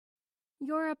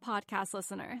You're a podcast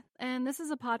listener, and this is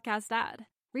a podcast ad.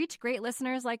 Reach great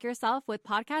listeners like yourself with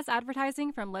podcast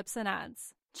advertising from Libsyn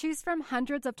Ads. Choose from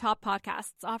hundreds of top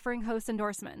podcasts offering host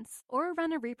endorsements, or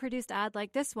run a reproduced ad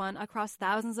like this one across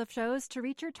thousands of shows to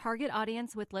reach your target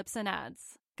audience with Libsyn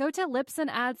Ads. Go to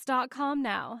libsynads.com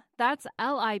now. That's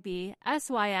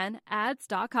LIBSYN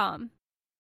ads.com.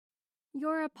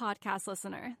 You're a podcast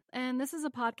listener, and this is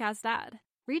a podcast ad.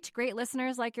 Reach great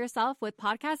listeners like yourself with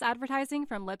podcast advertising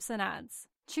from Libsyn Ads.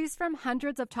 Choose from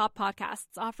hundreds of top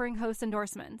podcasts offering host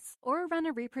endorsements, or run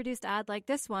a reproduced ad like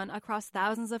this one across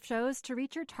thousands of shows to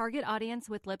reach your target audience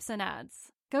with Libsyn Ads.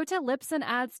 Go to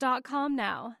libsynads.com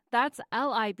now. That's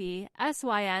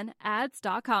LIBSYN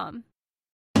ads.com.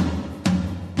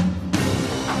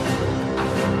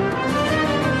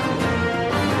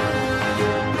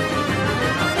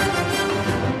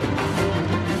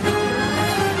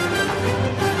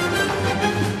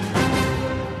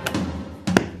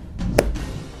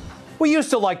 We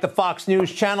used to like the Fox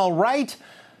News channel, right?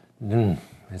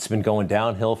 It's been going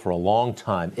downhill for a long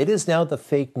time. It is now the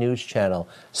fake news channel.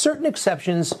 Certain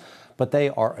exceptions, but they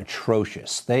are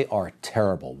atrocious. They are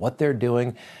terrible. What they're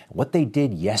doing, what they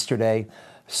did yesterday,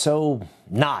 so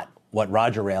not what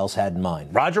Roger Ailes had in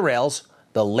mind. Roger Ailes,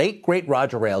 the late, great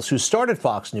Roger Ailes, who started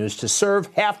Fox News to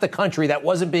serve half the country that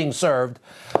wasn't being served,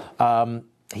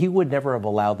 he would never have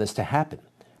allowed this to happen.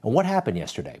 And what happened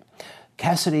yesterday?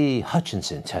 Cassidy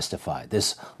Hutchinson testified,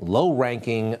 this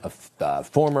low-ranking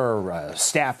former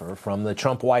staffer from the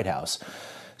Trump White House.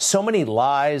 So many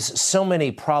lies, so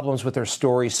many problems with her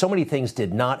story, so many things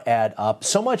did not add up.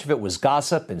 So much of it was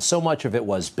gossip, and so much of it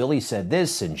was Billy said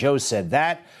this and Joe said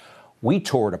that. We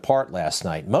tore it apart last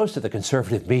night. Most of the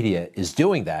conservative media is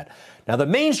doing that. Now, the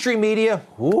mainstream media,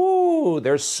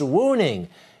 they're swooning,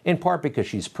 in part because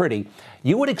she's pretty.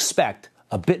 You would expect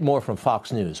a bit more from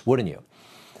Fox News, wouldn't you?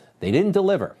 They didn't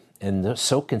deliver, and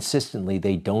so consistently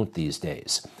they don't these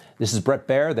days. This is Bret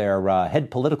Baier, their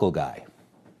head political guy.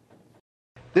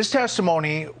 This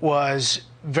testimony was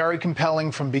very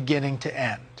compelling from beginning to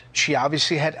end. She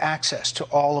obviously had access to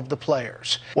all of the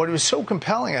players. What was so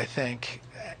compelling, I think,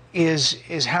 is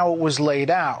how it was laid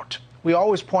out. We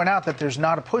always point out that there's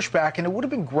not a pushback, and it would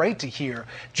have been great to hear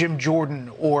Jim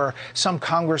Jordan or some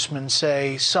congressman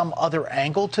say some other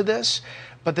angle to this.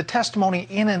 But the testimony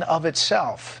in and of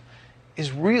itself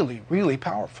is really, really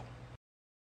powerful.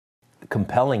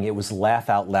 Compelling. It was laugh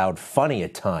out loud funny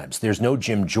at times. There's no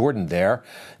Jim Jordan there,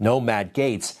 no Matt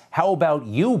Gaetz. How about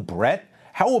you, Bret?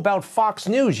 How about Fox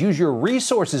News? Use your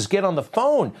resources, get on the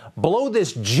phone, blow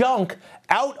this junk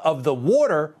out of the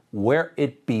water where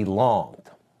it belonged.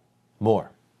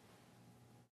 More.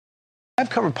 I've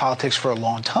covered politics for a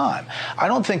long time. I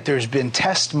don't think there's been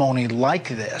testimony like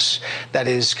this that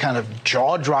is kind of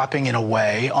jaw-dropping in a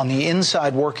way on the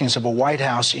inside workings of a White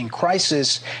House in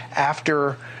crisis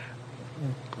after,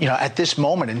 at this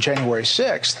moment in January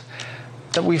 6th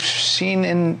that we've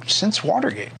seen since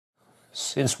Watergate.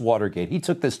 Since Watergate. He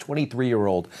took this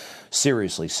 23-year-old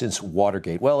seriously since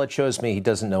Watergate. Well, it shows me he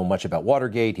doesn't know much about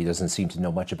Watergate. He doesn't seem to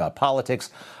know much about politics.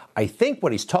 I think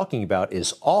what he's talking about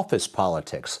is office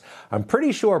politics. I'm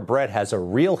pretty sure Bret has a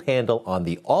real handle on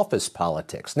the office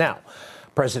politics. Now,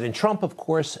 President Trump, of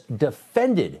course,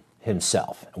 defended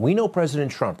himself. We know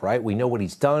President Trump, right? We know what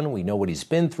he's done. We know what he's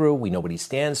been through. We know what he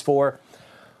stands for.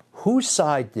 Whose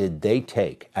side did they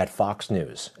take at Fox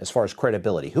News as far as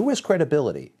credibility? Who has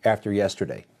credibility after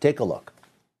yesterday? Take a look.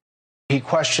 He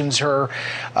questions her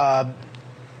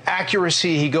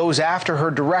accuracy. He goes after her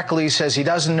directly, says he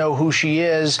doesn't know who she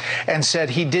is, and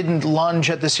said he didn't lunge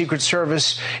at the Secret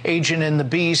Service agent in the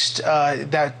Beast.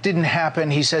 That didn't happen.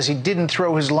 He says he didn't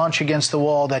throw his lunch against the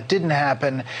wall. That didn't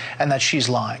happen, and that she's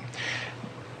lying.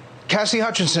 Cassidy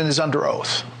Hutchinson is under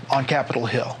oath on Capitol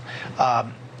Hill.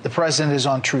 The president is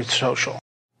on Truth Social.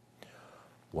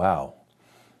 Wow.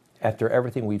 After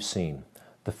everything we've seen,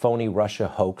 the phony Russia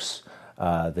hoax,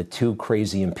 the two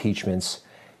crazy impeachments,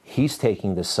 he's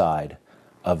taking the side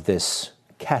of this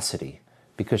Cassidy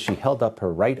because she held up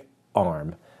her right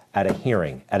arm at a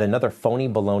hearing, at another phony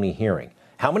baloney hearing.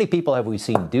 How many people have we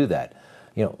seen do that?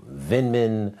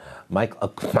 Vindman,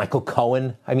 Michael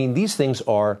Cohen. I mean, these things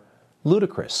are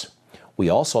ludicrous. We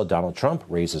all saw Donald Trump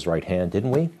raise his right hand,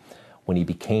 didn't we? When he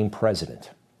became president.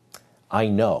 I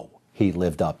know he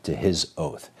lived up to his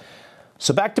oath.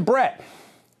 So back to Bret.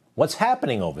 What's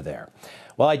happening over there?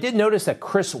 Well, I did notice that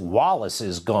Chris Wallace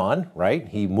is gone, right?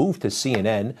 He moved to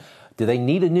CNN. Do they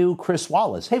need a new Chris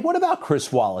Wallace? Hey, what about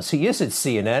Chris Wallace? He is at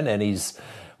CNN, and he's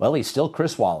still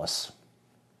Chris Wallace.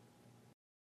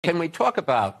 Can we talk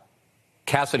about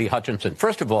Cassidy Hutchinson?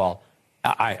 First of all,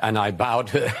 I bow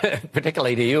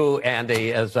particularly to you,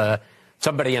 Andy, as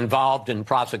somebody involved in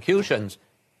prosecutions.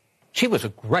 She was a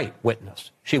great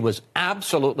witness. She was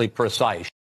absolutely precise.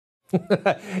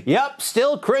 Yep,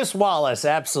 still Chris Wallace,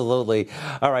 absolutely.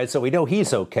 All right, so we know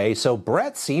he's okay. So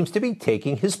Brett seems to be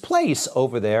taking his place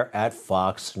over there at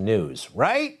Fox News,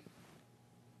 right?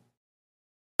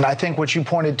 I think what you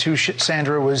pointed to,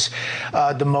 Sandra, was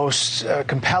the most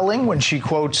compelling when she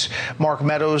quotes Mark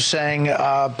Meadows saying,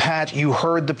 Pat, you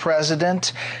heard the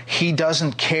president. He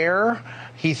doesn't care.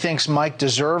 He thinks Mike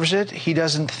deserves it. He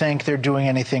doesn't think they're doing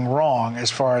anything wrong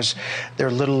as far as they're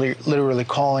literally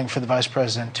calling for the vice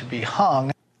president to be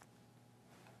hung.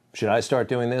 Should I start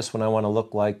doing this when I want to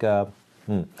look like...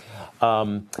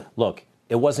 Look,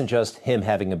 it wasn't just him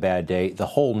having a bad day. The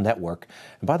whole network.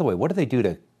 And by the way, what do they do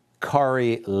to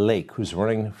Kari Lake, who's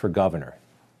running for governor?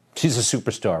 She's a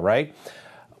superstar, right?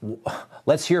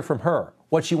 Let's hear from her.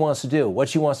 What she wants to do, what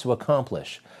she wants to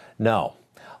accomplish. No.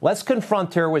 Let's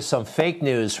confront her with some fake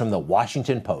news from the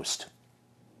Washington Post.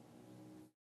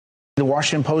 The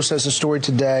Washington Post has a story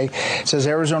today. It says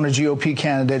Arizona GOP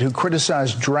candidate who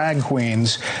criticized drag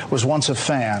queens was once a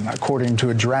fan, according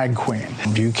to a drag queen.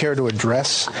 Do you care to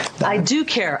address that? I do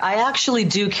care. I actually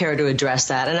do care to address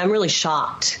that, and I'm really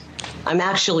shocked. I'm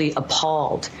actually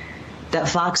appalled that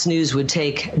Fox News would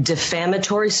take a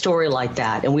defamatory story like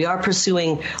that, and we are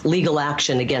pursuing legal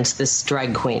action against this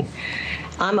drag queen.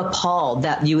 I'm appalled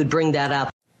that you would bring that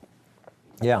up.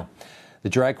 Yeah. The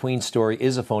drag queen story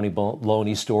is a phony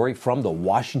baloney story from the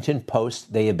Washington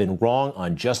Post. They have been wrong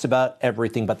on just about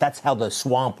everything, but that's how the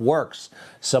swamp works.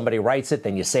 Somebody writes it,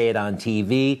 then you say it on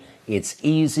TV. It's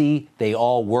easy. They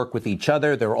all work with each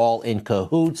other. They're all in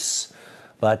cahoots.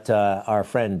 But our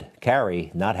friend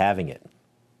Kari not having it.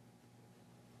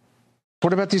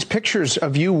 What about these pictures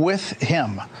of you with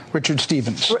him, Richard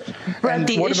Stevens? Brett,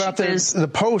 and what about the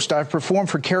Post? I've performed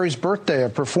for Kari's birthday.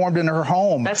 I've performed in her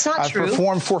home. That's not I've true. I've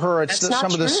performed for her at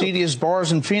some of the seediest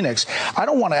bars in Phoenix. I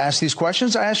don't want to ask these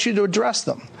questions. I asked you to address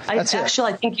them. That's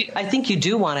actually, I think you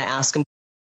do want to ask them.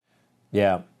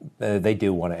 Yeah, they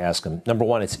do want to ask them. Number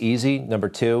one, it's easy. Number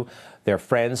two, their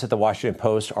friends at the Washington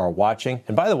Post are watching.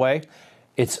 And by the way,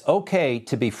 it's okay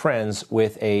to be friends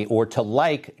with or to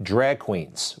like drag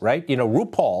queens, right? You know,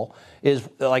 RuPaul is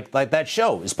like that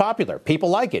show is popular. People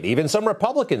like it. Even some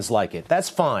Republicans like it. That's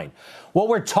fine. What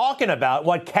we're talking about,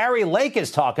 what Kari Lake is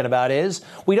talking about is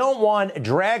we don't want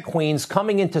drag queens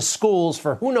coming into schools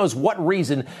for who knows what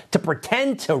reason to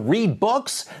pretend to read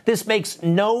books. This makes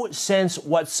no sense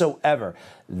whatsoever.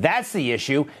 That's the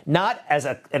issue, not as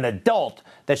an adult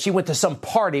that she went to some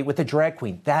party with a drag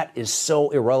queen. That is so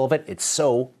irrelevant. It's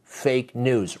so fake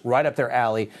news, right up their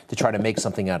alley to try to make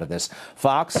something out of this.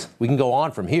 Fox, we can go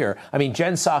on from here. I mean,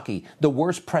 Jen Psaki, the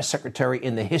worst press secretary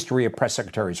in the history of press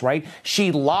secretaries, right?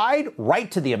 She lied right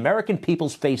to the American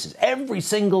people's faces every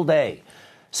single day.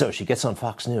 So she gets on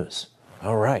Fox News.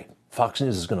 All right, Fox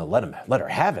News is going to let her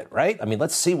have it, right? I mean,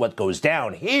 let's see what goes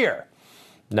down here.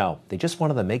 No, they just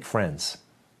wanted to make friends.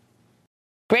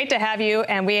 Great to have you,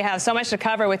 and we have so much to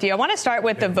cover with you. I want to start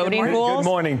with the voting rules. Good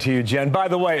morning to you, Jen. By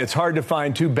the way, it's hard to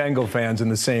find two Bengal fans in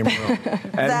the same room.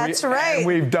 That's right. And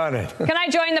we've done it. Can I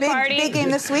join the party? Big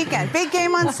game this weekend. Big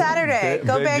game on Saturday.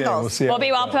 Go Bengals. We'll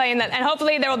be all playing that. And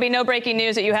hopefully there will be no breaking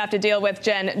news that you have to deal with,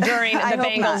 Jen, during the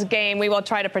Bengals game. We will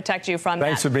try to protect you from that.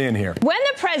 Thanks for being here. When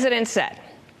the president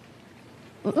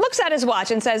looks at his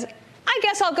watch and says, I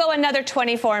guess I'll go another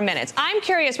 24 minutes. I'm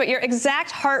curious what your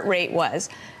exact heart rate was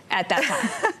at that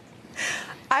time.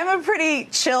 I'm a pretty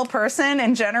chill person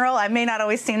in general. I may not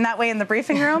always seem that way in the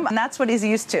briefing room, and that's what he's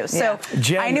used to. So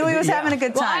Jen, I knew he was having a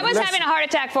good time. Well, I was having a heart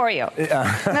attack for you.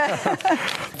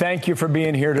 Thank you for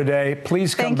being here today.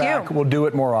 Please come back. We'll do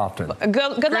it more often.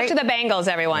 Good luck to the Bengals,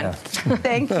 everyone. Yeah.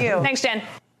 Thank you. Thanks, Jen.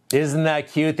 Isn't that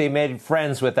cute? They made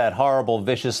friends with that horrible,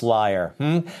 vicious liar.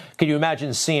 Could you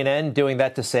imagine CNN doing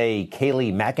that to, say,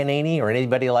 Kayleigh McEnany or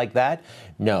anybody like that?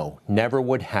 No, never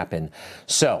would happen.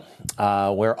 So,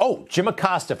 Jim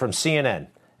Acosta from CNN.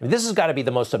 I mean, this has got to be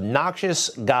the most obnoxious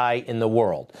guy in the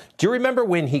world. Do you remember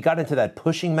when he got into that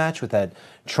pushing match with that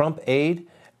Trump aide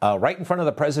right in front of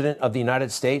the president of the United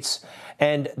States?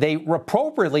 And they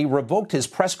appropriately revoked his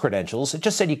press credentials. It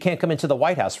just said you can't come into the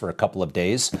White House for a couple of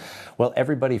days. Well,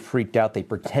 everybody freaked out. They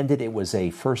pretended it was a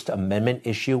First Amendment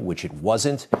issue, which it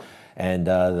wasn't. And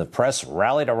the press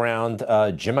rallied around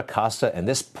Jim Acosta, and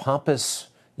this pompous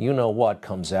you-know-what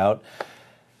comes out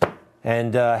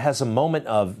and has a moment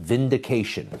of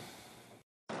vindication.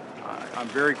 I'm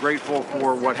very grateful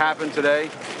for what happened today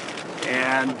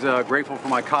and grateful for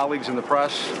my colleagues in the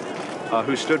press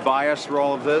who stood by us through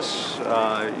all of this.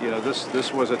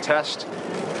 This was a test,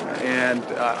 and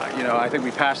I think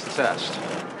we passed the test.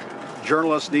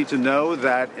 Journalists need to know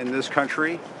that in this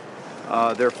country,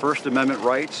 their First Amendment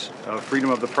rights, freedom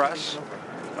of the press,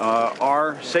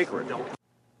 are sacred.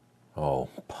 Oh,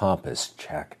 pompous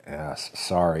jackass.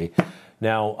 Sorry.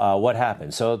 Now, what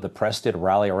happened? So the press did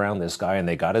rally around this guy, and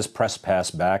they got his press pass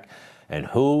back. And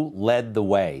who led the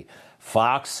way?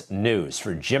 Fox News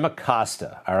for Jim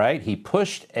Acosta, all right? He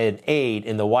pushed an aide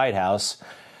in the White House.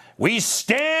 We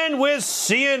stand with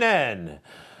CNN.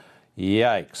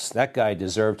 Yikes. That guy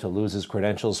deserved to lose his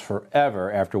credentials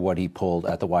forever after what he pulled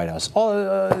at the White House.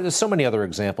 There's so many other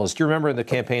examples. Do you remember in the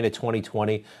campaign of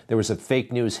 2020, there was a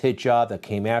fake news hit job that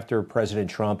came after President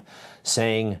Trump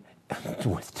saying,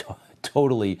 with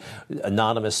totally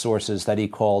anonymous sources, that he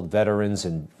called veterans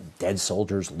and dead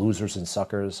soldiers losers and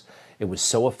suckers? It was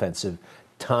so offensive.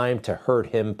 Time to hurt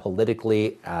him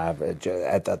politically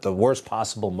at the worst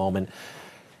possible moment.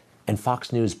 And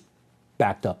Fox News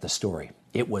backed up the story.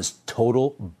 It was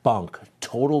total bunk,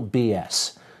 total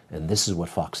BS. And this is what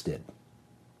Fox did.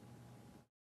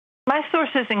 My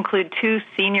sources include 2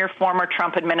 senior former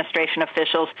Trump administration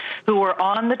officials who were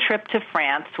on the trip to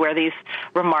France where these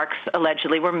remarks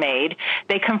allegedly were made.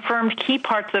 They confirmed key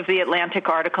parts of the Atlantic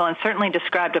article and certainly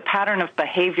described a pattern of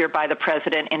behavior by the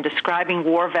president in describing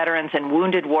war veterans and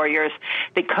wounded warriors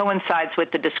that coincides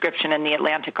with the description in the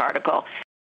Atlantic article.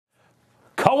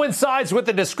 Coincides with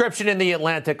the description in the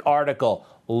Atlantic article.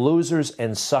 Losers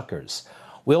and suckers.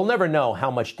 We'll never know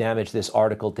how much damage this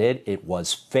article did. It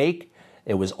was fake.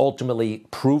 It was ultimately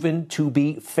proven to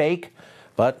be fake,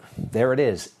 but there it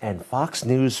is. And Fox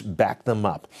News backed them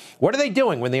up. What are they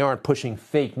doing when they aren't pushing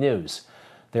fake news?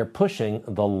 They're pushing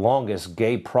the longest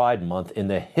Gay Pride Month in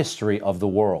the history of the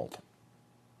world.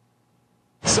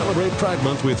 Celebrate Pride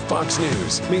Month with Fox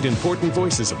News. Meet important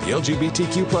voices of the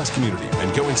LGBTQ+ community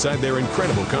and go inside their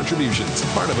incredible contributions.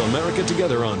 Part of America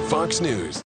Together on Fox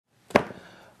News.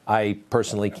 I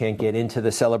personally can't get into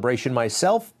the celebration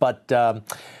myself, but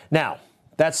now,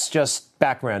 that's just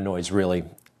background noise, really.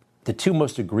 The 2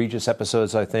 most egregious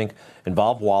episodes, I think,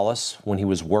 involve Wallace when he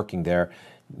was working there.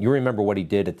 You remember what he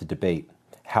did at the debate,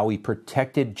 how he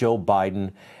protected Joe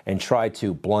Biden and tried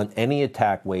to blunt any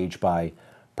attack waged by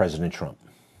President Trump.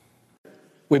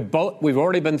 We've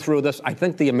already been through this. I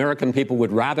think the American people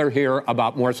would rather hear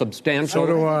about more substantial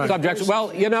subjects.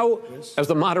 Well, you know, as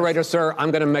the moderator, sir,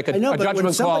 I'm going to make a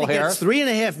judgment call here. Gets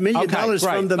 $3.5 million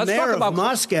from the mayor of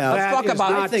Moscow. Let's talk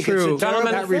about not true.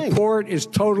 Gentlemen, that report is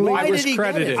totally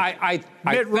discredited.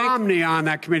 Mitt Romney on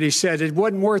that committee said it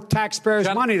wasn't worth taxpayers'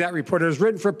 money, that report. It was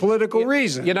written for political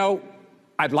reasons. You know,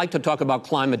 I'd like to talk about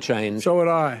climate change. So would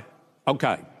I.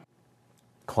 Okay.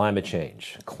 Climate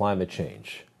change.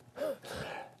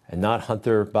 And not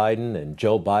Hunter Biden and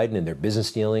Joe Biden and their business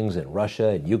dealings in Russia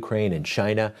and Ukraine and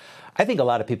China. I think a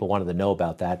lot of people wanted to know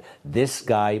about that. This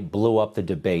guy blew up the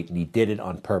debate, and he did it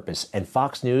on purpose. And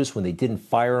Fox News, when they didn't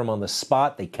fire him on the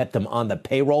spot, they kept him on the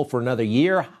payroll for another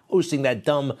year, hosting that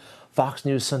dumb Fox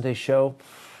News Sunday show.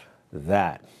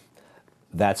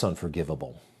 That's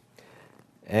unforgivable.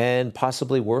 And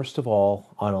possibly worst of all,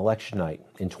 on election night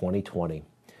in 2020,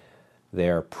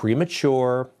 their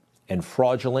premature and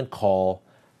fraudulent call,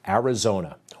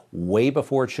 Arizona, way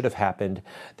before it should have happened.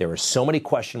 There were so many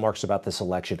question marks about this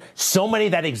election, so many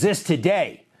that exist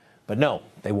today. But no,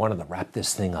 they wanted to wrap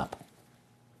this thing up.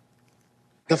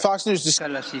 The Fox News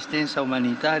l'assistenza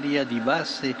umanitaria di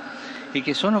base e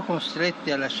che sono costretti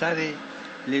a lasciare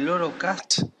le loro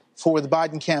case for the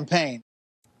Biden campaign.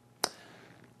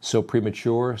 So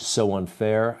premature, so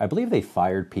unfair. I believe they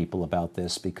fired people about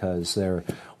this because there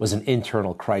was an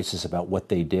internal crisis about what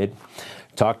they did.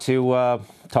 Talk to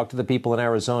the people in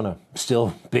Arizona.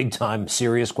 Still big time,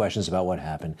 serious questions about what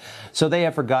happened. So they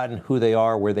have forgotten who they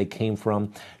are, where they came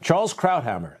from. Charles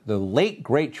Krauthammer, the late,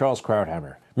 great Charles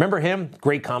Krauthammer. Remember him?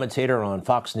 Great commentator on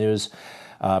Fox News.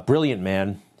 Brilliant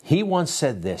man. He once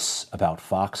said this about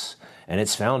Fox and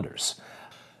its founders.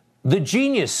 The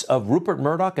genius of Rupert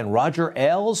Murdoch and Roger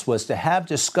Ailes was to have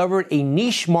discovered a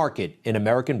niche market in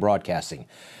American broadcasting.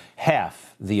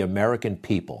 Half the American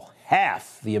people.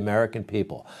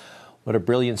 What a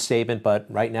brilliant statement, but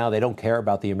right now they don't care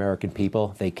about the American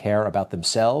people. They care about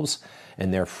themselves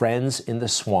and their friends in the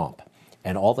swamp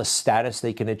and all the status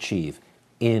they can achieve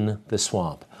in the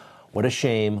swamp. What a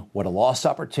shame. What a lost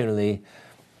opportunity.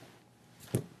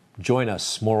 Join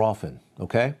us more often,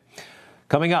 okay?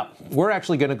 Coming up, we're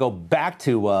actually going to go back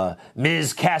to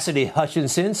Ms. Cassidy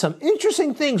Hutchinson. Some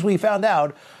interesting things we found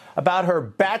out about her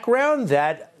background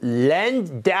that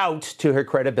lend doubt to her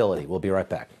credibility. We'll be right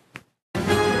back.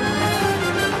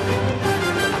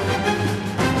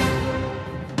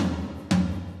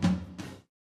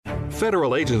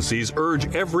 Federal agencies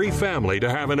urge every family to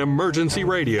have an emergency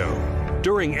radio.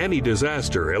 During any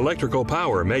disaster, electrical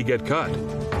power may get cut.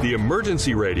 The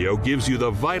emergency radio gives you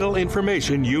the vital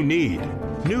information you need.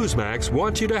 Newsmax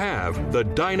wants you to have the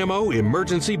Dynamo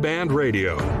Emergency Band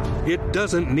Radio. It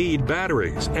doesn't need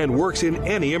batteries and works in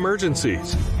any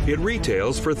emergencies. It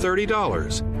retails for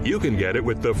 $30. You can get it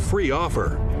with the free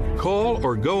offer. Call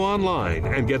or go online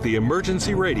and get the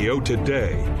emergency radio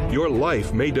today. Your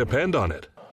life may depend on it.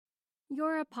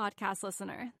 You're a podcast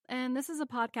listener, and this is a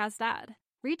podcast ad.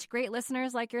 Reach great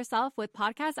listeners like yourself with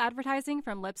podcast advertising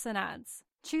from Libsyn Ads.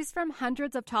 Choose from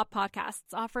hundreds of top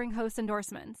podcasts offering host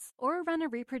endorsements, or run a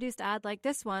reproduced ad like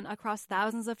this one across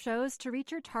thousands of shows to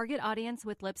reach your target audience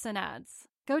with Libsyn Ads.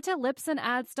 Go to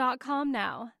libsynads.com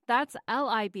now. That's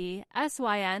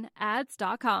LIBSYN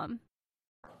ads.com.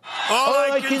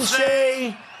 All I can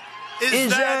say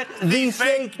is that the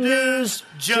fake news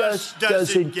just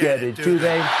doesn't get it, do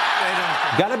they?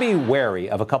 Got to be wary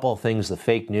of a couple of things the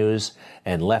fake news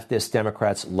and leftist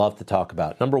Democrats love to talk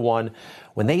about. Number one,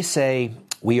 when they say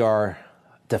we are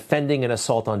defending an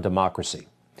assault on democracy,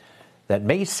 that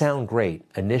may sound great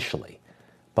initially,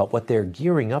 but what they're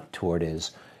gearing up toward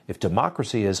is if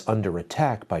democracy is under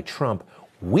attack by Trump,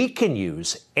 we can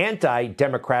use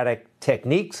anti-democratic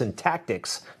techniques and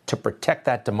tactics to protect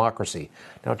that democracy.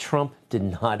 Now, Trump did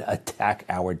not attack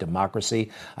our democracy.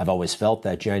 I've always felt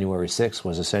that January 6th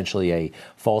was essentially a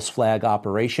false flag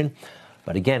operation.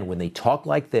 But again, when they talk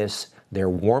like this, they're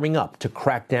warming up to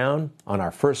crack down on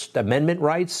our First Amendment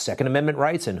rights, Second Amendment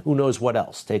rights, and who knows what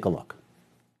else. Take a look.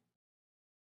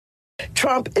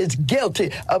 Trump is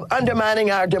guilty of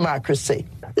undermining our democracy.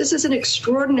 This is an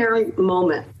extraordinary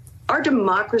moment. Our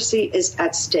democracy is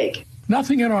at stake.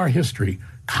 Nothing in our history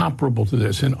comparable to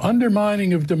this, an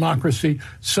undermining of democracy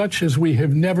such as we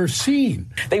have never seen.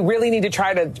 They really need to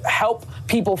try to help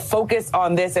people focus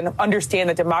on this and understand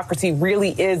that democracy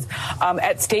really is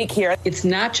at stake here. It's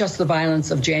not just the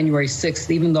violence of January 6th,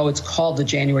 even though it's called the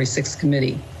January 6th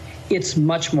Committee. It's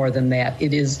much more than that.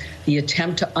 It is the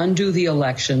attempt to undo the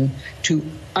election, to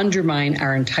undermine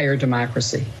our entire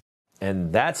democracy.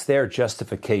 And that's their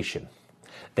justification.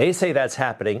 They say that's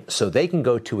happening so they can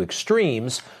go to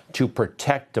extremes to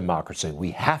protect democracy.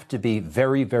 We have to be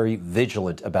very, very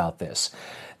vigilant about this.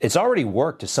 It's already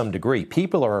worked to some degree.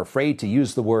 People are afraid to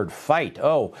use the word fight.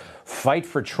 Oh, fight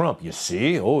for Trump. You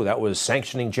see? Oh, that was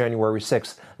sanctioning January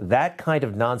 6th. That kind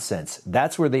of nonsense.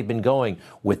 That's where they've been going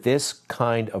with this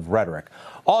kind of rhetoric.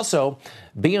 Also,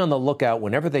 be on the lookout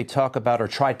whenever they talk about or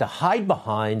try to hide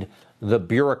behind the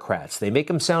bureaucrats. They make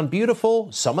them sound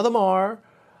beautiful. Some of them are.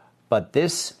 But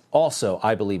this also,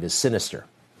 I believe, is sinister.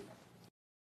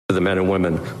 The men and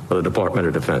women of the Department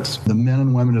of Defense. The men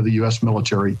and women of the U.S.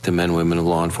 military. The men and women of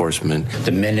law enforcement.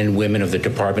 The men and women of the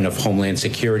Department of Homeland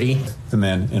Security. The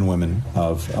men and women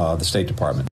of the State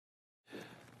Department.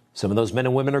 Some of those men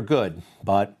and women are good,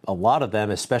 but a lot of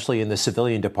them, especially in the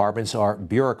civilian departments, are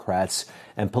bureaucrats,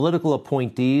 and political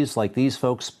appointees like these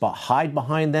folks hide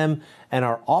behind them and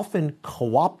are often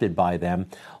co-opted by them.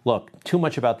 Look, too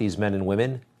much about these men and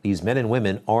women. These men and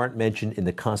women aren't mentioned in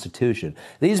the Constitution.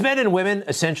 These men and women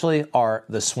essentially are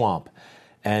the swamp,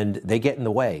 and they get in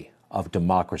the way of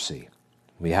democracy.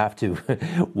 We have to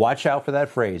watch out for that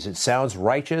phrase. It sounds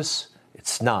righteous.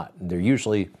 It's not. They're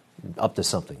usually up to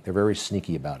something. They're very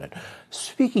sneaky about it.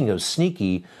 Speaking of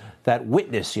sneaky, that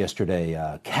witness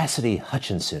yesterday, Cassidy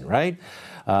Hutchinson, right?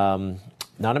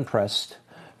 Not impressed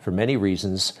for many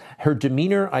reasons. Her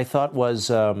demeanor, I thought,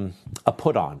 was a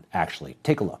put-on, actually.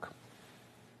 Take a look.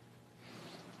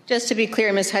 Just to be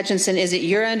clear, Ms. Hutchinson, is it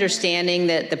your understanding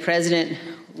that the president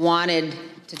wanted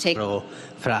to take...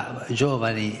 Fra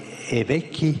giovani e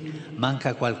vecchi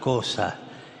manca qualcosa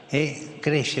e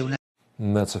cresce una...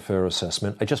 That's a fair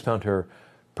assessment. I just found her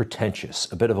pretentious,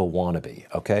 a bit of a wannabe,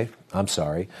 okay? I'm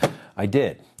sorry. I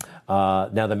did.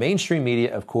 Now, the mainstream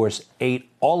media, of course, ate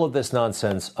all of this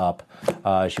nonsense up.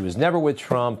 She was never with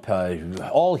Trump,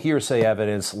 all hearsay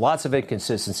evidence, lots of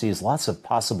inconsistencies, lots of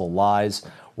possible lies,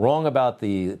 wrong about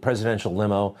the presidential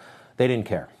limo. They didn't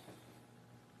care.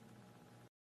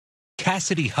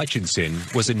 Cassidy Hutchinson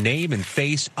was a name and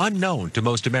face unknown to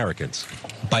most Americans.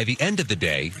 By the end of the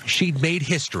day, she'd made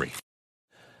history.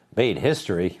 Made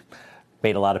history?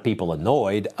 Made a lot of people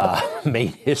annoyed.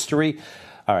 Made history?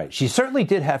 All right, she certainly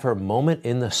did have her moment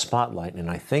in the spotlight,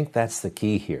 and I think that's the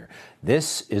key here.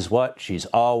 This is what she's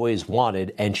always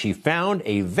wanted, and she found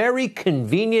a very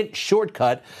convenient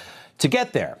shortcut to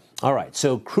get there. All right,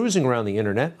 so cruising around the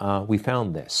internet, we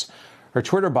found this. Her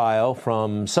Twitter bio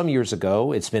from some years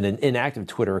ago, it's been an inactive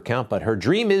Twitter account, but her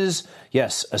dream is,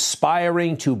 yes,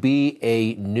 aspiring to be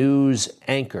a news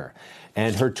anchor.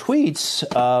 And her tweets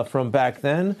from back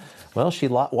then, Well, she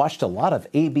watched a lot of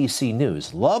ABC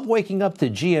News. Love waking up to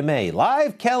GMA.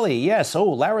 Live Kelly, yes. Oh,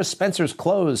 Lara Spencer's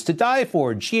clothes. To die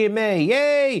for, GMA.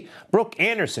 Yay! Brooke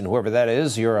Anderson, whoever that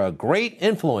is, you're a great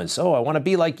influence. Oh, I want to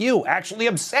be like you. Actually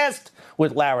obsessed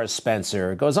with Lara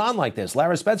Spencer. It goes on like this.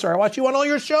 Lara Spencer, I watch you on all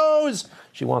your shows.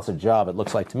 She wants a job, it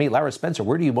looks like to me. Lara Spencer,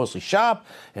 where do you mostly shop?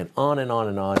 And on and on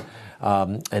and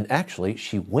on. And actually,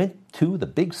 she went to the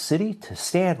big city to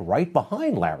stand right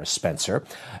behind Lara Spencer.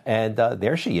 And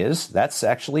there she is. That's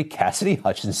actually Cassidy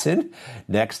Hutchinson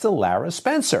next to Lara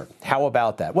Spencer. How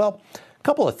about that? Well, a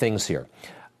couple of things here.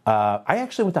 I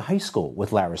actually went to high school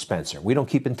with Lara Spencer. We don't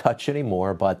keep in touch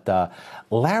anymore, but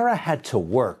Lara had to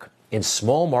work in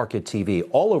small market TV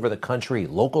all over the country,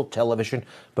 local television,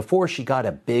 before she got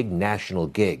a big national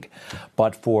gig.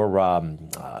 But for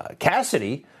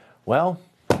Cassidy, well,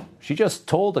 she just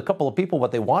told a couple of people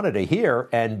what they wanted to hear,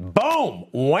 and boom,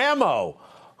 whammo.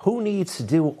 Who needs to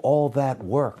do all that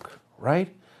work, right?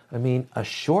 I mean, a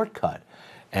shortcut.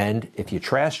 And if you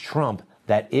trash Trump,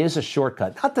 that is a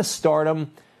shortcut. Not to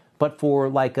stardom, but for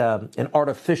like an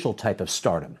artificial type of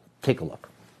stardom. Take a look.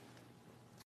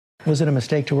 Was it a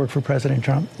mistake to work for President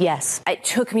Trump? Yes. It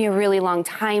took me a really long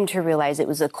time to realize it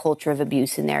was a culture of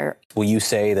abuse in there. Will you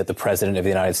say that the President of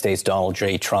the United States, Donald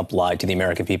J. Trump, lied to the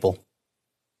American people?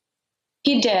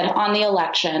 He did on the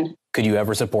election. Could you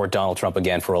ever support Donald Trump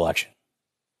again for election?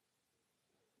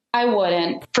 I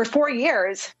wouldn't. For 4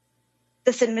 years,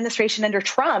 this administration under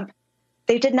Trump,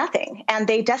 they did nothing, and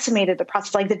they decimated the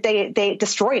process. Like they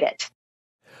destroyed it.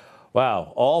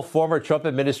 Wow. All former Trump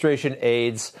administration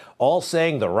aides, all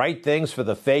saying the right things for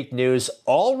the fake news,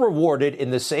 all rewarded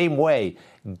in the same way.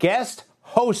 Guest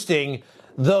hosting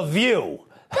The View.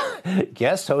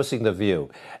 Guest hosting The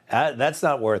View. That's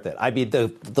not worth it. I mean, the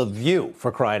View, for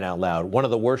crying out loud. One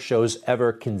of the worst shows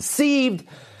ever conceived.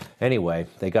 Anyway,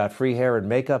 they got free hair and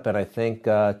makeup, and I think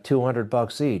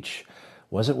 $200 each.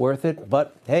 Was it worth it?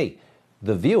 But hey,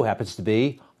 The View happens to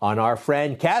be on our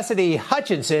friend Cassidy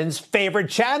Hutchinson's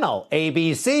favorite channel,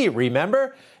 ABC,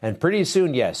 remember? And pretty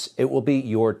soon, yes, it will be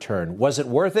your turn. Was it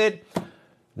worth it?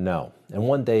 No. And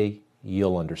one day,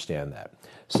 you'll understand that.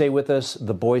 Stay with us,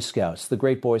 the Boy Scouts, the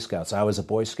great Boy Scouts. I was a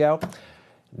Boy Scout.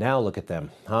 Now look at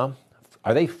them, huh?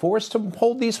 Are they forced to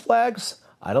hold these flags?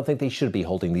 I don't think they should be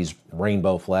holding these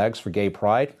rainbow flags for gay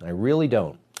pride. I really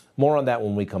don't. More on that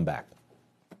when we come back.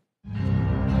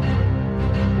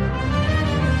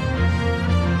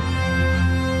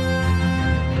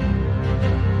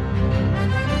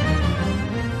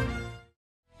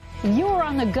 You're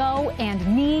on the go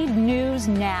and need news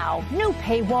now. No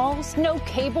paywalls, no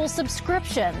cable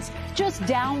subscriptions. Just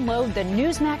download the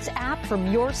Newsmax app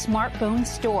from your smartphone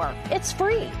store. It's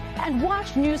free. And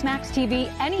watch Newsmax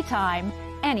TV anytime,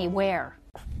 anywhere.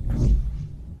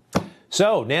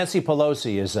 So, Nancy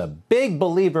Pelosi is a big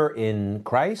believer in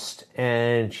Christ,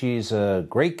 and she's a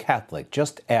great Catholic.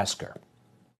 Just ask her.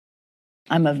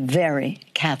 I'm a very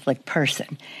Catholic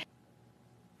person.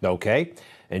 Okay.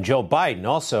 And Joe Biden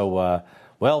also,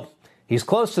 well, he's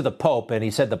close to the Pope, and he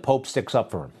said the Pope sticks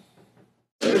up for him.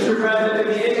 Mr. President,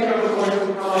 did the income report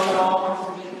come out at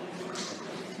all?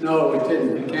 No, it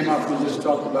didn't. It came up, we just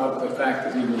talked about the fact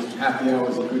that he was happy I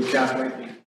was a good Catholic.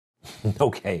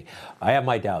 Okay, I have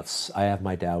my doubts.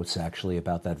 Actually,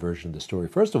 about that version of the story.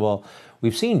 First of all,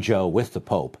 we've seen Joe with the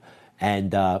Pope,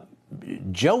 and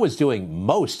Joe was doing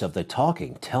most of the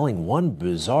talking, telling one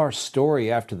bizarre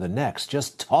story after the next,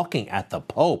 just talking at the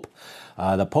Pope.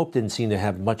 The Pope didn't seem to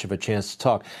have much of a chance to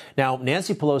talk. Now,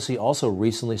 Nancy Pelosi also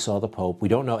recently saw the Pope. We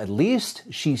don't know. At least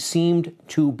she seemed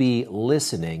to be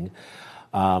listening.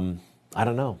 I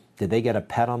don't know. Did they get a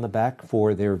pat on the back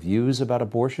for their views about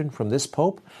abortion from this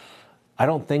Pope? I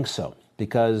don't think so,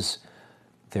 because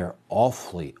they're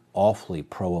awfully, awfully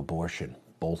pro-abortion,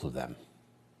 both of them.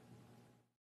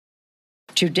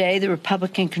 Today, the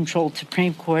Republican-controlled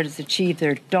Supreme Court has achieved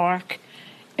their dark,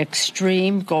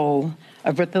 extreme goal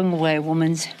of ripping away a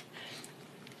woman's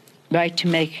right to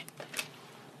make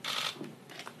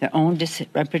their own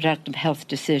reproductive health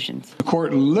decisions. The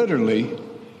court literally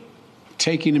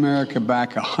taking America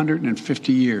back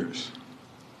 150 years.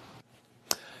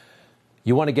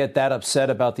 You want to get that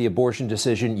upset about the abortion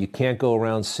decision, you can't go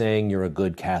around saying you're a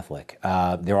good Catholic.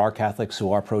 There are Catholics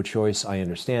who are pro-choice, I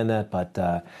understand that,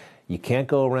 but you can't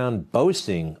go around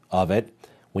boasting of it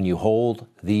when you hold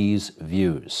these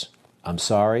views. I'm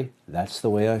sorry, that's the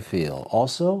way I feel.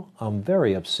 Also, I'm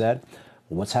very upset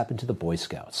with what's happened to the Boy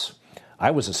Scouts. I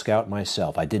was a scout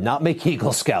myself. I did not make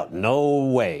Eagle Scout, no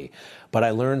way. But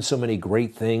I learned so many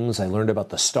great things. I learned about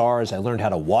the stars. I learned how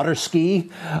to water ski.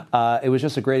 It was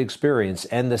just a great experience.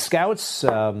 And the Scouts,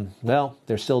 well,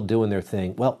 they're still doing their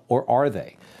thing. Well, or are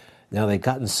they? Now they've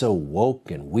gotten so woke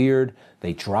and weird,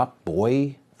 they drop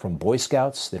boy from Boy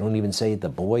Scouts. They don't even say the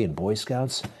boy in Boy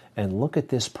Scouts. And look at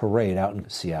this parade out in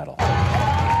Seattle.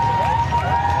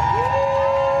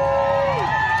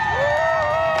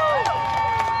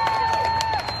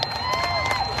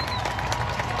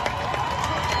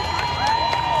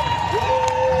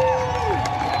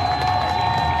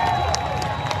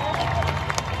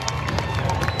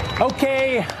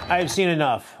 Okay, I've seen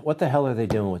enough. What the hell are they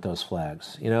doing with those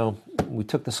flags? You know, we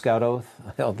took the Scout oath.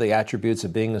 The attributes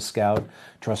of being a Scout,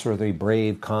 trustworthy,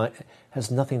 brave, kind,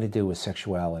 has nothing to do with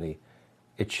sexuality.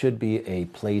 It should be a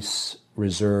place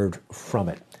reserved from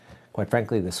it. Quite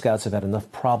frankly, the Scouts have had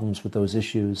enough problems with those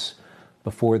issues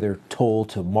before they're told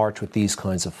to march with these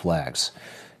kinds of flags.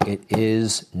 It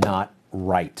is not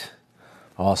right.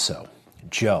 Also,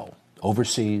 Joe,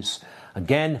 overseas,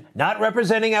 again, not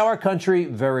representing our country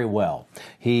very well.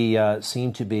 He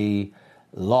seemed to be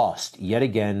lost yet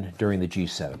again during the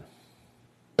G7.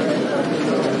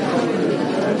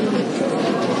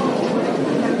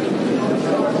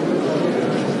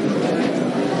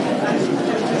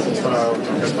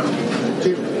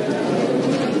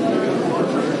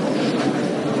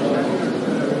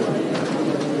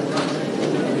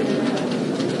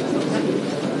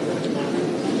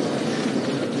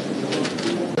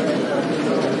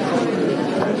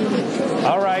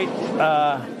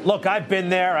 Look, I've been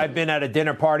there. I've been at a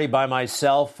dinner party by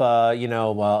myself,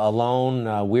 alone,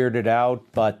 weirded out,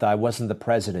 but I wasn't the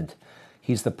president.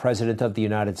 He's the president of the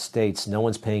United States. No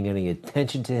one's paying any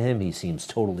attention to him. He seems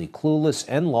totally clueless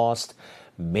and lost,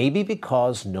 maybe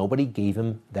because nobody gave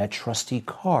him that trusty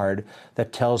card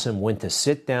that tells him when to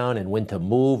sit down and when to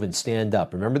move and stand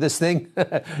up. Remember this thing?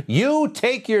 You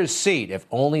take your seat. If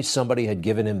only somebody had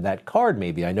given him that card,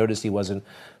 maybe. I noticed he wasn't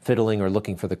fiddling or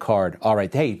looking for the card. All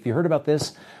right. Hey, have you heard about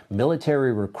this?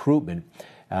 Military recruitment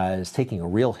is taking a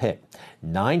real hit.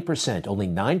 9%, only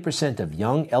 9% of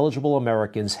young eligible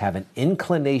Americans have an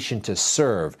inclination to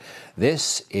serve.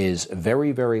 This is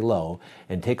very, very low.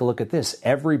 And take a look at this.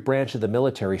 Every branch of the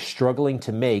military struggling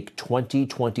to make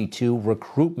 2022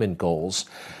 recruitment goals.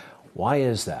 Why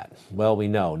is that? Well, we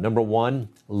know. Number one,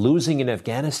 losing in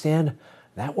Afghanistan,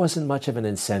 that wasn't much of an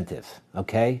incentive,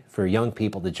 okay, for young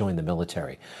people to join the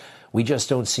military. We just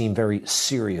don't seem very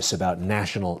serious about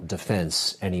national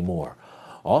defense anymore.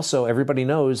 Also, everybody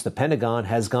knows the Pentagon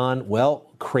has gone, well,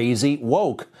 crazy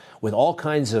woke with all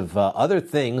kinds of other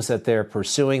things that they're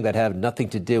pursuing that have nothing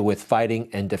to do with fighting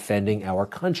and defending our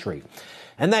country.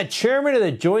 And that chairman of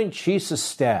the Joint Chiefs of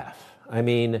Staff, I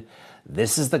mean,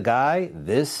 this is the guy,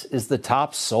 this is the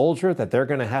top soldier that they're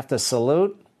going to have to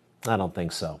salute? I don't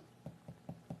think so.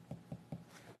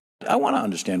 I want to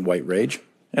understand white rage,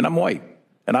 and I'm white,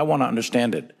 and I want to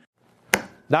understand it.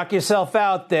 Knock yourself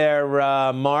out there,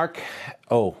 Mark.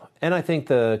 Oh, and I think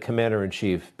the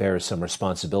commander-in-chief bears some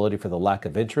responsibility for the lack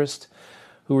of interest.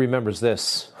 Who remembers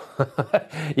this?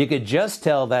 You could just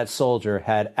tell that soldier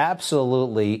had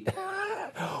absolutely...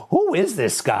 Who is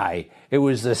this guy? It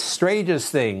was the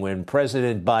strangest thing when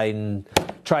President Biden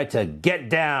tried to get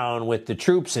down with the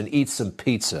troops and eat some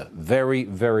pizza. Very,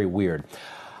 very weird.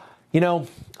 You know,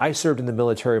 I served in the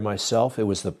military myself. It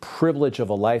was the privilege of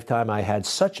a lifetime. I had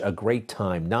such a great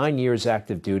time. 9 years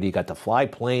active duty, got to fly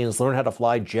planes, learn how to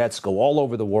fly jets, go all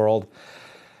over the world.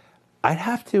 I'd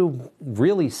have to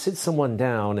really sit someone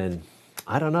down and,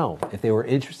 I don't know, if they were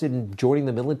interested in joining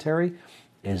the military,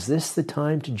 is this the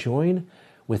time to join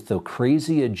with the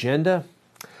crazy agenda?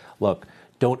 Look,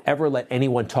 don't ever let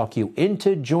anyone talk you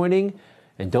into joining,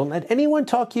 and don't let anyone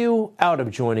talk you out of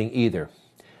joining either.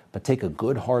 But take a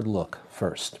good hard look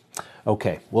first.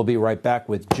 Okay, we'll be right back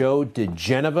with Joe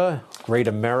diGenova, great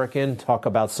American, talk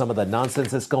about some of the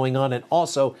nonsense that's going on, and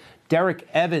also Derek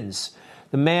Evans.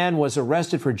 The man was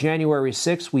arrested for January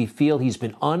 6th. We feel he's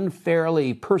been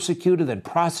unfairly persecuted and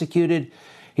prosecuted.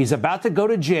 He's about to go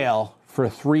to jail for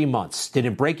 3 months.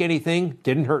 Didn't break anything,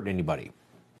 didn't hurt anybody.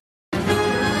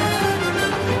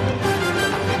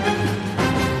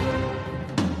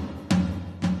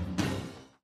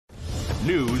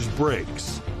 News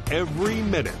breaks every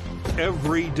minute,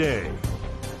 every day.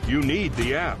 You need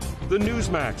the app, the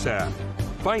Newsmax app.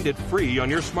 Find it free on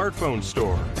your smartphone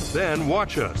store. Then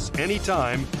watch us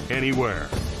anytime, anywhere.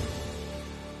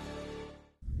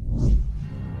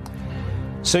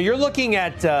 So you're looking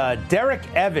at Derek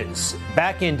Evans.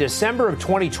 Back in December of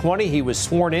 2020, he was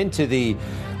sworn into the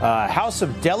House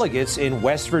of Delegates in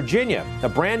West Virginia, a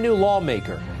brand new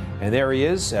lawmaker. And there he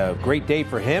is, a great day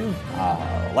for him,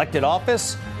 elected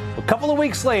office. A couple of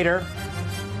weeks later,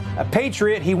 a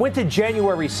patriot, he went to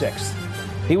January 6th.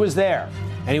 He was there,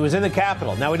 and he was in the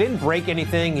Capitol. Now, he didn't break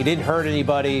anything, he didn't hurt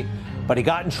anybody, but he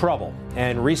got in trouble.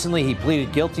 And recently he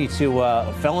pleaded guilty to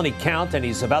a felony count, and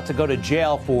he's about to go to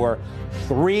jail for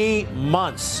 3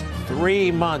 months.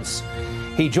 3 months.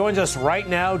 He joins us right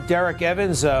now. Derek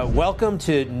Evans, welcome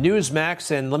to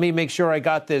Newsmax. And let me make sure I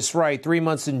got this right. 3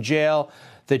 months in jail.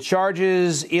 The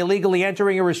charges: illegally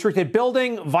entering a restricted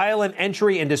building, violent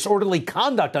entry, and disorderly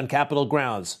conduct on Capitol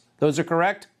grounds. Those are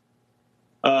correct?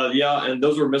 Yeah, and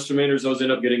those were misdemeanors. Those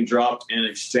ended up getting dropped in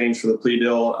exchange for the plea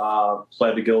deal.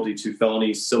 Pled guilty to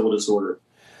felony civil disorder.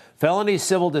 Felony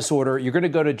civil disorder. You're going to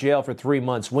go to jail for 3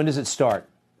 months. When does it start?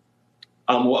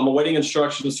 I'm awaiting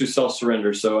instructions to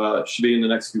self-surrender, so it should be in the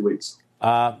next few weeks.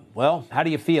 Well, how do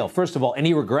you feel? First of all,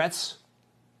 any regrets?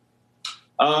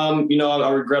 I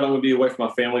regret I'm going to be away from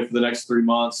my family for the next 3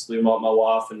 months, leaving my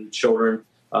wife and children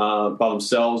by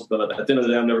themselves. But at the end of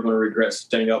the day, I'm never going to regret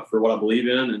standing up for what I believe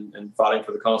in and fighting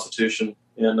for the Constitution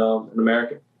in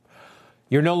America.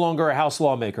 You're no longer a House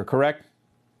lawmaker, correct?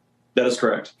 That is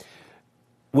correct.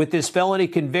 With this felony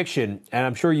conviction, and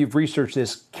I'm sure you've researched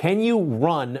this, can you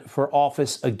run for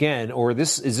office again, or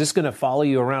is this going to follow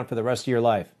you around for the rest of your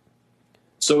life?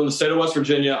 So in the state of West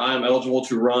Virginia, I am eligible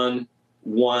to run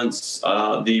once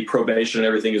the probation and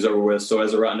everything is over with. So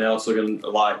as of right now, it's looking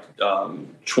like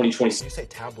 2026. When you say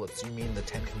tablets, you mean the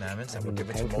Ten Commandments that were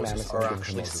given to Moses are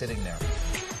actually sitting there?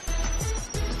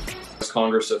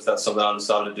 Congress, if that's something I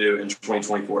decided to do in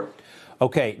 2024.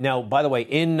 Okay. Now, by the way,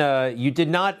 you did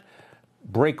not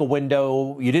break a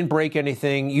window. You didn't break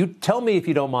anything. You tell me, if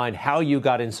you don't mind, how you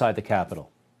got inside the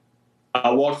Capitol. I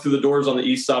walked through the doors on the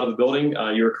east side of the building.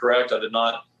 You're correct. I did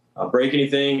not break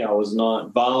anything. I was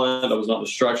not violent. I was not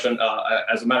destruction.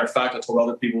 As a matter of fact, I told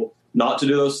other people not to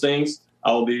do those things.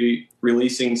 I will be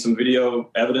releasing some video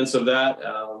evidence of that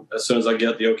as soon as I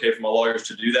get the okay from my lawyers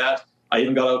to do that. I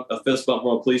even got a fist bump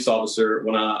from a police officer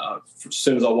when as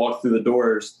soon as I walked through the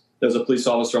doors. There's a police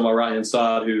officer on my right-hand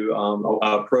side who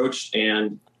I approached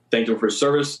and thanked him for his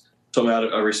service, told me I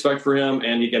had a respect for him,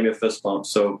 and he gave me a fist bump.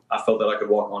 So I felt that I could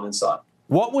walk on inside.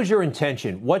 What was your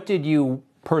intention? What did you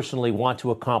personally want to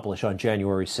accomplish on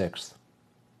January 6th?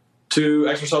 To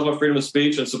exercise my freedom of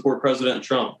speech and support President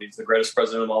Trump. He's the greatest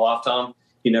president of my lifetime.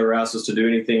 He never asked us to do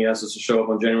anything. He asked us to show up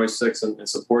on January 6th and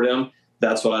support him.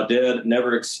 That's what I did.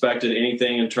 Never expected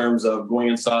anything in terms of going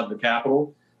inside the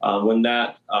Capitol. When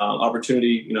that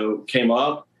opportunity, came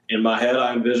up in my head,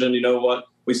 I envisioned, what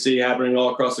we see happening all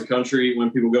across the country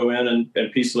when people go in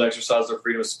and peacefully exercise their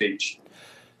freedom of speech.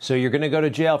 So you're going to go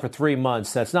to jail for 3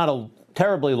 months. That's not a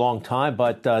terribly long time,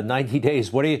 but 90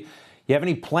 days. What do you have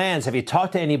any plans? Have you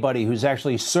talked to anybody who's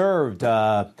actually served?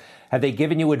 Have they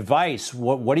given you advice?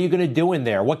 What are you going to do in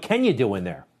there? What can you do in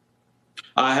there?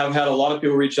 I have had a lot of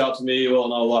people reach out to me. Well,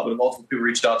 not a lot, but multiple people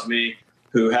reached out to me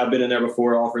who have been in there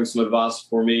before, offering some advice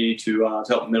for me to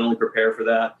help mentally prepare for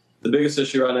that. The biggest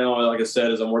issue right now, like I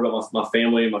said, is I'm worried about my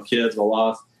family, my kids, my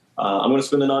wife. I'm going to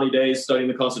spend the 90 days studying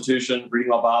the Constitution, reading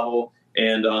my Bible,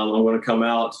 and I'm going to come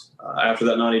out after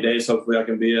that 90 days. Hopefully I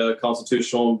can be a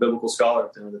constitutional and biblical scholar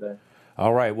at the end of the day.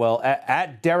 All right. Well,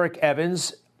 at Derek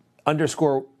Evans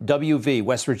 _WV,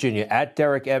 West Virginia, at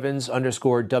Derek Evans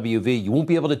 _WV. You won't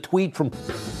be able to tweet from.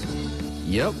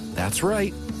 Yep, that's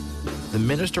right. The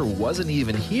minister wasn't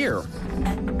even here.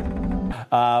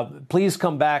 Please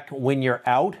come back when you're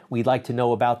out. We'd like to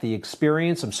know about the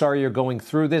experience. I'm sorry you're going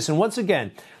through this. And once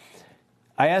again,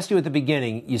 I asked you at the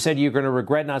beginning, you said you're going to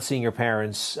regret not seeing your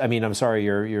parents. I'm sorry,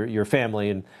 your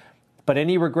family. But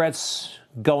any regrets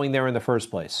going there in the first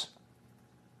place?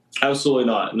 Absolutely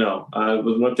not. No. I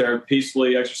went there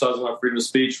peacefully, exercising my freedom of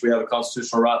speech. We have a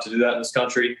constitutional right to do that in this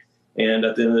country. And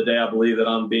at the end of the day, I believe that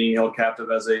I'm being held captive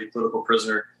as a political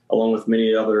prisoner, along with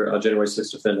many other January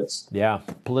 6th defendants. Yeah,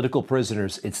 political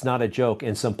prisoners. It's not a joke.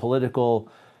 And some political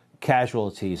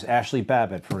casualties. Ashley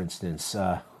Babbitt, for instance.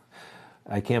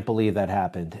 I can't believe that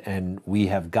happened. And we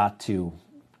have got to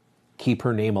keep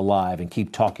her name alive and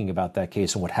keep talking about that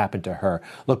case and what happened to her.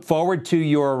 Look forward to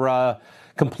your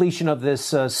completion of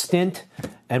this stint,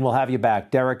 and we'll have you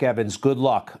back. Derek Evans, good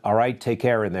luck. All right, take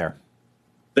care in there.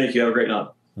 Thank you. Have a great night.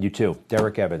 You too.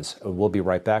 Derek Evans. We'll be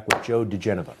right back with Joe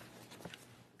diGenova.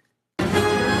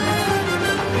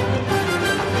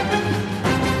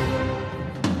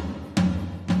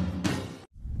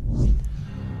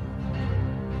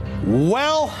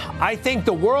 Well, I think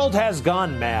the world has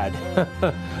gone mad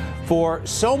for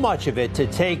so much of it to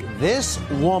take this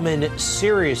woman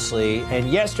seriously and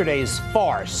yesterday's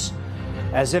farce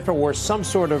as if it were some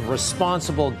sort of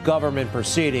responsible government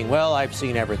proceeding. Well, I've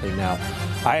seen everything now.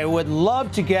 I would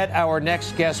love to get our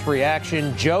next guest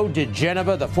reaction. Joe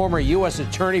diGenova, the former U.S.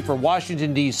 attorney for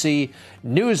Washington, D.C.,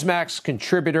 Newsmax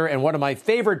contributor, and one of my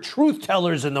favorite truth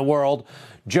tellers in the world.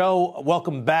 Joe,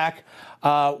 welcome back.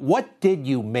 What did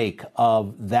you make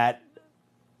of that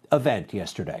event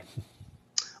yesterday?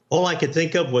 All I could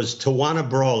think of was Tawana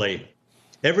Brawley.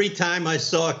 Every time I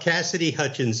saw Cassidy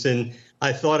Hutchinson,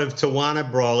 I thought of Tawana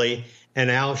Brawley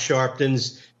and Al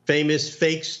Sharpton's famous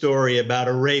fake story about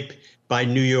a rape by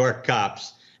New York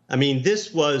cops. I mean,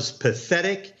 this was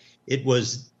pathetic. It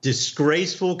was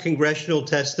disgraceful congressional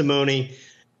testimony,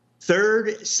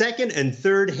 second and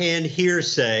third hand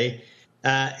hearsay.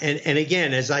 And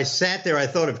again, as I sat there, I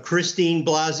thought of Christine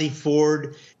Blasey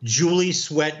Ford, Julie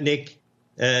Swetnick,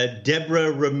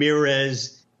 Deborah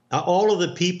Ramirez, all of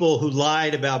the people who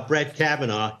lied about Brett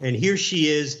Kavanaugh. And here she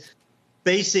is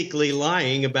basically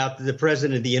lying about the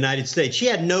president of the United States. She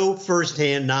had no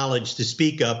firsthand knowledge to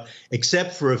speak of,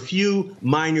 except for a few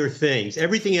minor things.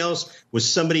 Everything else was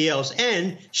somebody else.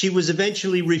 And she was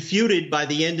eventually refuted by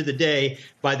the end of the day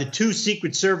by the 2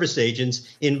 Secret Service agents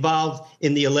involved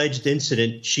in the alleged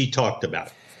incident she talked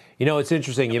about. You know, it's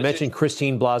interesting. You mentioned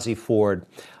Christine Blasey Ford.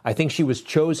 I think she was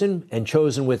chosen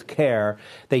with care.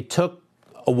 They took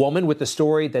a woman with a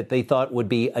story that they thought would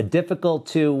be difficult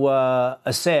to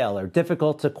assail or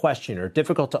difficult to question or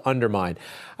difficult to undermine.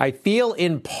 I feel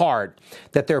in part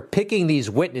that they're picking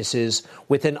these witnesses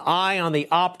with an eye on the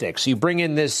optics. You bring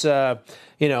in this,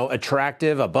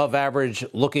 attractive, above average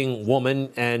looking woman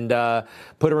and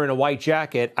put her in a white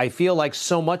jacket. I feel like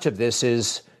so much of this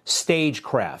is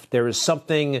stagecraft. There is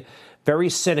something very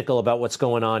cynical about what's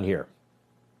going on here.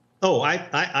 Oh,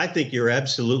 I think you're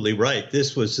absolutely right.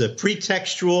 This was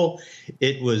pretextual.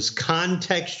 It was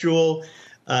contextual.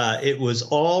 It was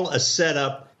all a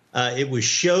setup. It was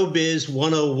showbiz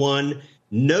 101.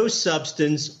 No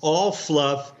substance, all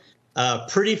fluff,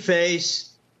 pretty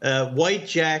face, white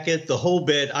jacket, the whole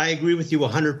bit. I agree with you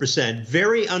 100%.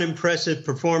 Very unimpressive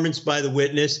performance by the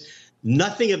witness.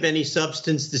 Nothing of any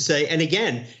substance to say. And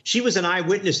again, she was an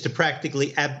eyewitness to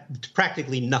practically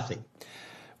nothing.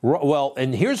 Well,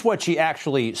 and here's what she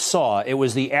actually saw. It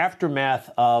was the aftermath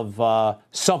of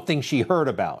something she heard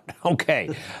about.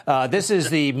 Okay. This is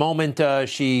the moment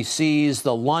she sees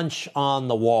the lunch on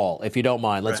the wall. If you don't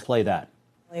mind, let's play that.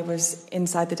 I was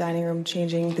inside the dining room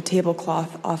changing the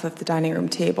tablecloth off of the dining room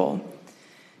table.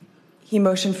 He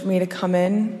motioned for me to come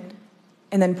in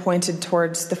and then pointed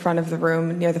towards the front of the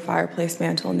room near the fireplace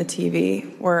mantle and the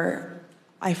TV, where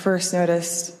I first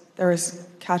noticed there was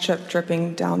ketchup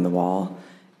dripping down the wall,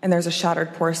 and there's a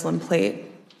shattered porcelain plate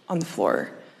on the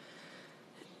floor.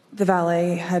 The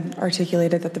valet had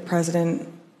articulated that the president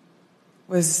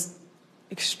was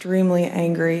extremely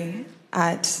angry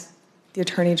at the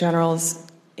Attorney General's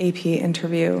AP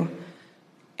interview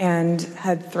and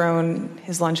had thrown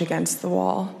his lunch against the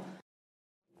wall.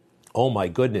 Oh, my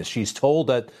goodness. She's told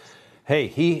that, hey,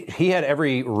 he had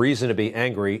every reason to be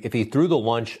angry. If he threw the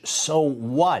lunch, so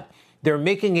what? They're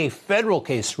making a federal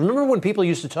case. Remember when people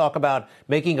used to talk about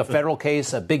making a federal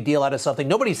case a big deal out of something?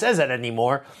 Nobody says that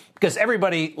anymore because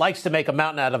everybody likes to make a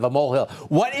mountain out of a molehill.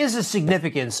 What is the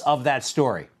significance of that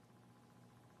story?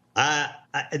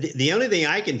 The only thing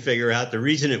I can figure out, the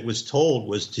reason it was told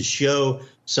was to show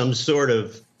some sort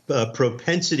of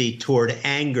propensity toward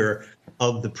anger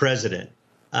of the president.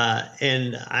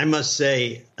 And I must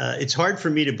say, it's hard for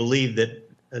me to believe that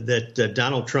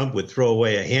Donald Trump would throw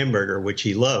away a hamburger, which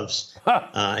he loves.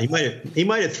 He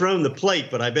might have thrown the plate,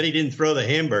 but I bet he didn't throw the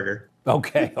hamburger.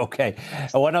 Okay.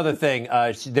 One other thing.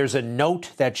 There's a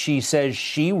note that she says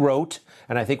she wrote,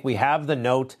 and I think we have the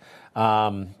note.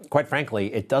 Quite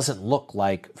frankly, it doesn't look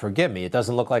like, forgive me, it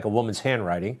doesn't look like a woman's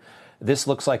handwriting. This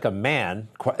looks like a man.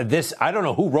 I don't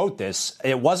know who wrote this.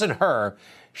 It wasn't her.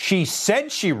 She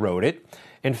said she wrote it.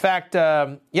 In fact,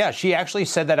 she actually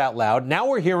said that out loud. Now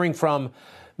we're hearing from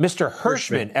Mr.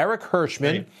 Hirschman, Eric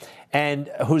Hirschman, right, and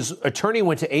whose attorney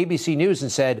went to ABC News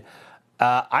and said,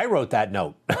 I wrote that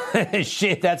note.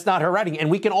 That's not her writing.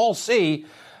 And we can all see,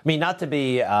 I mean, not to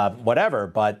be whatever,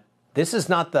 but this is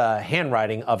not the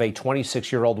handwriting of a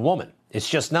 26-year-old woman. It's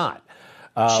just not.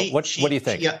 What do you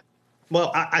think? Yeah.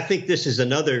 Well, I think this is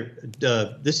another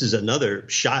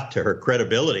shot to her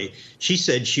credibility. She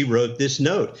said she wrote this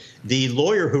note. The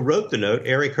lawyer who wrote the note,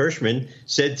 Eric Hirschman,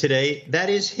 said today that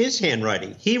is his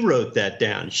handwriting. He wrote that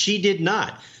down. She did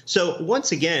not. So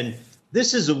once again,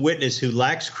 this is a witness who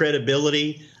lacks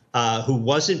credibility, who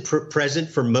wasn't present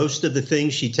for most of the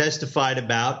things she testified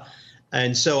about.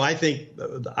 And so I think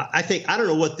I don't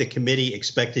know what the committee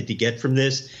expected to get from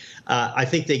this. I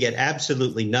think they get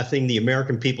absolutely nothing. The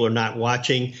American people are not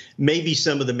watching. Maybe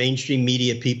some of the mainstream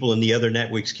media people and the other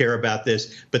networks care about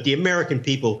this, but the American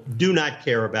people do not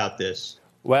care about this.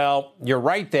 Well, you're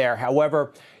right there.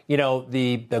 However, you know,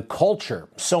 the culture,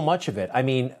 so much of it, I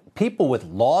mean, people with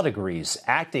law degrees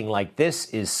acting like this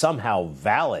is somehow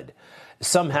valid.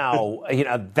 Somehow, you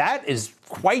know, that is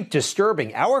quite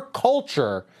disturbing. Our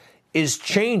culture is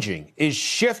changing, is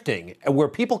shifting, where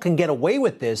people can get away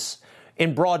with this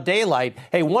in broad daylight.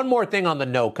 Hey, one more thing on the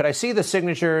note. Could I see the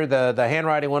signature, the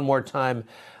handwriting one more time?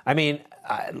 I mean,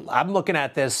 I'm looking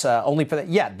at this only for that.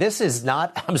 Yeah, this is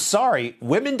not, I'm sorry,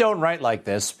 women don't write like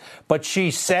this, but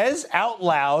she says out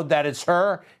loud that it's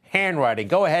her handwriting.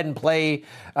 Go ahead and play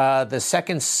the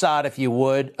second shot, if you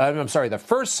would. I'm sorry, the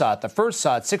first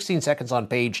shot, 16 seconds on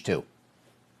page 2.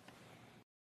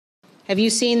 Have you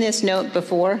seen this note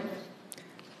before?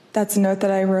 That's a note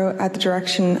that I wrote at the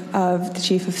direction of the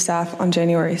Chief of Staff on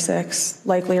January 6th,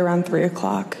 likely around 3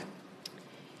 o'clock.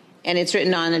 And it's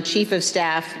written on a Chief of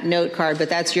Staff note card, but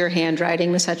that's your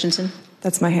handwriting, Ms. Hutchinson?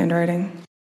 That's my handwriting.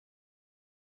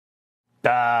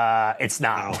 It's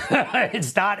not.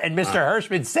 It's not. And Mr.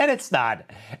 Hirschman said it's not.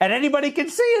 And anybody can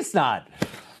see it's not.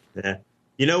 Yeah.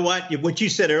 You know what you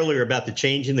said earlier about the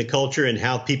change in the culture and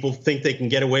how people think they can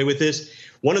get away with this?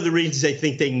 One of the reasons they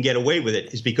think they can get away with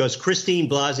it is because Christine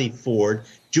Blasey Ford,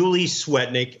 Julie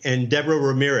Swetnick, and Deborah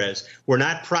Ramirez were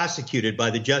not prosecuted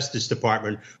by the Justice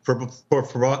Department for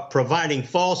providing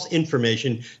false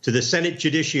information to the Senate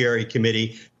Judiciary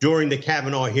Committee during the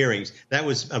Kavanaugh hearings. That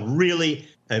was a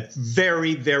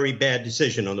very, very bad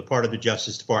decision on the part of the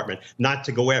Justice Department not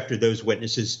to go after those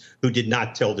witnesses who did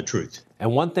not tell the truth.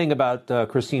 And one thing about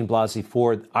Christine Blasey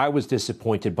Ford, I was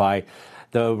disappointed by.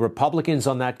 The Republicans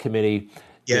on that committee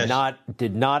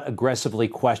did not aggressively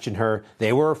question her.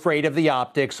 They were afraid of the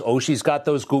optics. Oh, she's got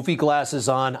those goofy glasses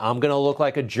on. I'm going to look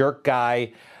like a jerk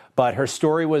guy. But her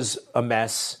story was a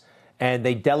mess, and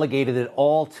they delegated it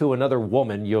all to another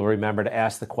woman, you'll remember, to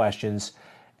ask the questions.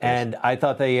 And I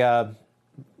thought they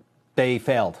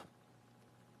failed.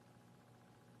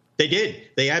 They did.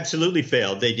 They absolutely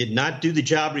failed. They did not do the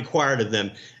job required of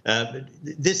them.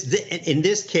 In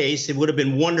this case, it would have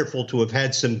been wonderful to have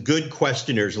had some good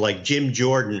questioners like Jim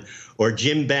Jordan or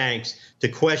Jim Banks to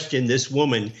question this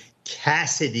woman,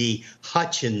 Cassidy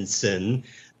Hutchinson,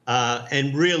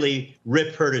 and really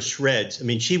rip her to shreds. I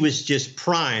mean, she was just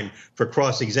prime for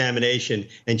cross-examination,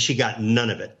 and she got none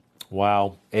of it.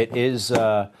 Wow. It is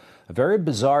a very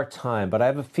bizarre time, but I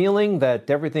have a feeling that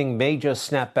everything may just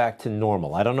snap back to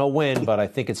normal. I don't know when, but I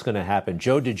think it's going to happen.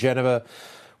 Joe diGenova,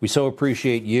 we so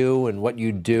appreciate you and what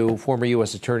you do, former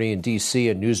U.S. Attorney in D.C.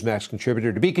 and Newsmax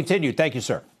contributor. To be continued. Thank you,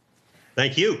 sir.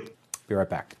 Thank you. Be right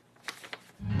back.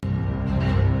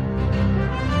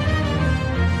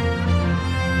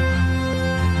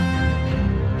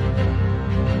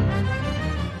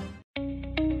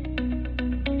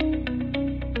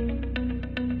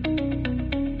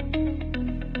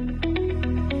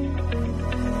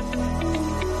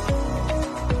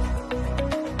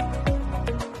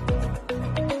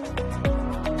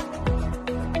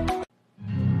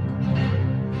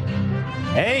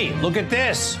 Hey, look at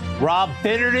this. Rob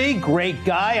Finnerty, great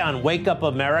guy on Wake Up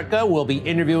America, will be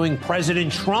interviewing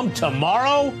President Trump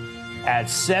tomorrow at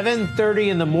 7:30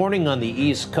 in the morning on the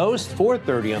East Coast,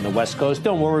 4:30 on the West Coast.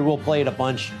 Don't worry, we'll play it a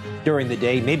bunch during the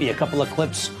day, maybe a couple of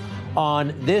clips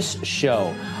on this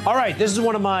show. All right, this is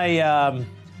one of my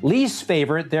least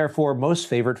favorite, therefore most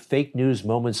favorite fake news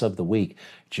moments of the week.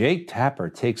 Jake Tapper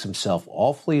takes himself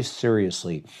awfully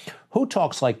seriously. Who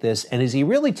talks like this, and is he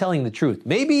really telling the truth?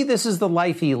 Maybe this is the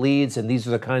life he leads, and these are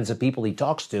the kinds of people he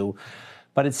talks to,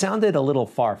 but it sounded a little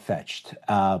far-fetched.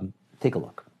 Take a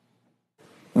look.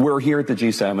 We're here at the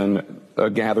G7, a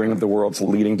gathering of the world's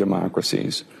leading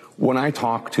democracies. When I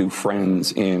talk to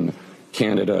friends in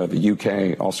Canada, the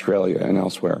UK, Australia, and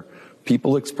elsewhere,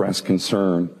 people express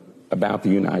concern about the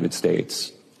United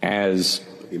States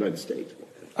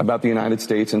about the United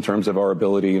States in terms of our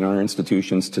ability and our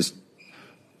institutions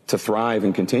to thrive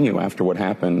and continue after what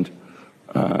happened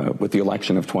with the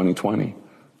election of 2020.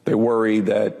 They worry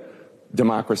that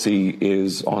democracy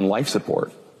is on life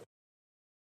support.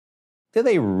 Did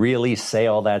they really say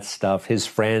all that stuff? His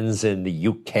friends in the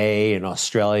UK and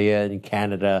Australia and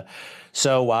Canada.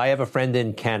 So I have a friend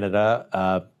in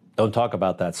Canada. Don't talk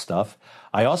about that stuff.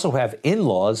 I also have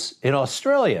in-laws in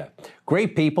Australia.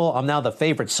 Great people. I'm now the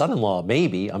favorite son-in-law,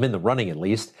 maybe. I'm in the running at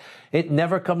least. It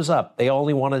never comes up. They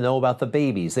only want to know about the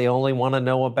babies. They only want to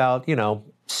know about,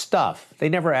 stuff. They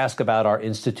never ask about our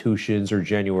institutions or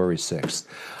January 6th.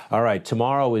 All right,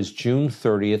 tomorrow is June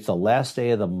 30th, the last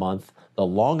day of the month. the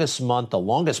longest month, the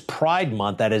longest Pride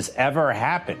Month that has ever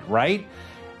happened, right?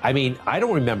 I mean, I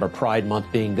don't remember Pride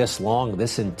Month being this long,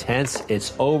 this intense.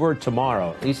 It's over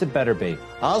tomorrow. At least it better be.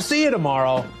 I'll see you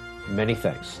tomorrow. Many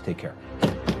thanks. Take care.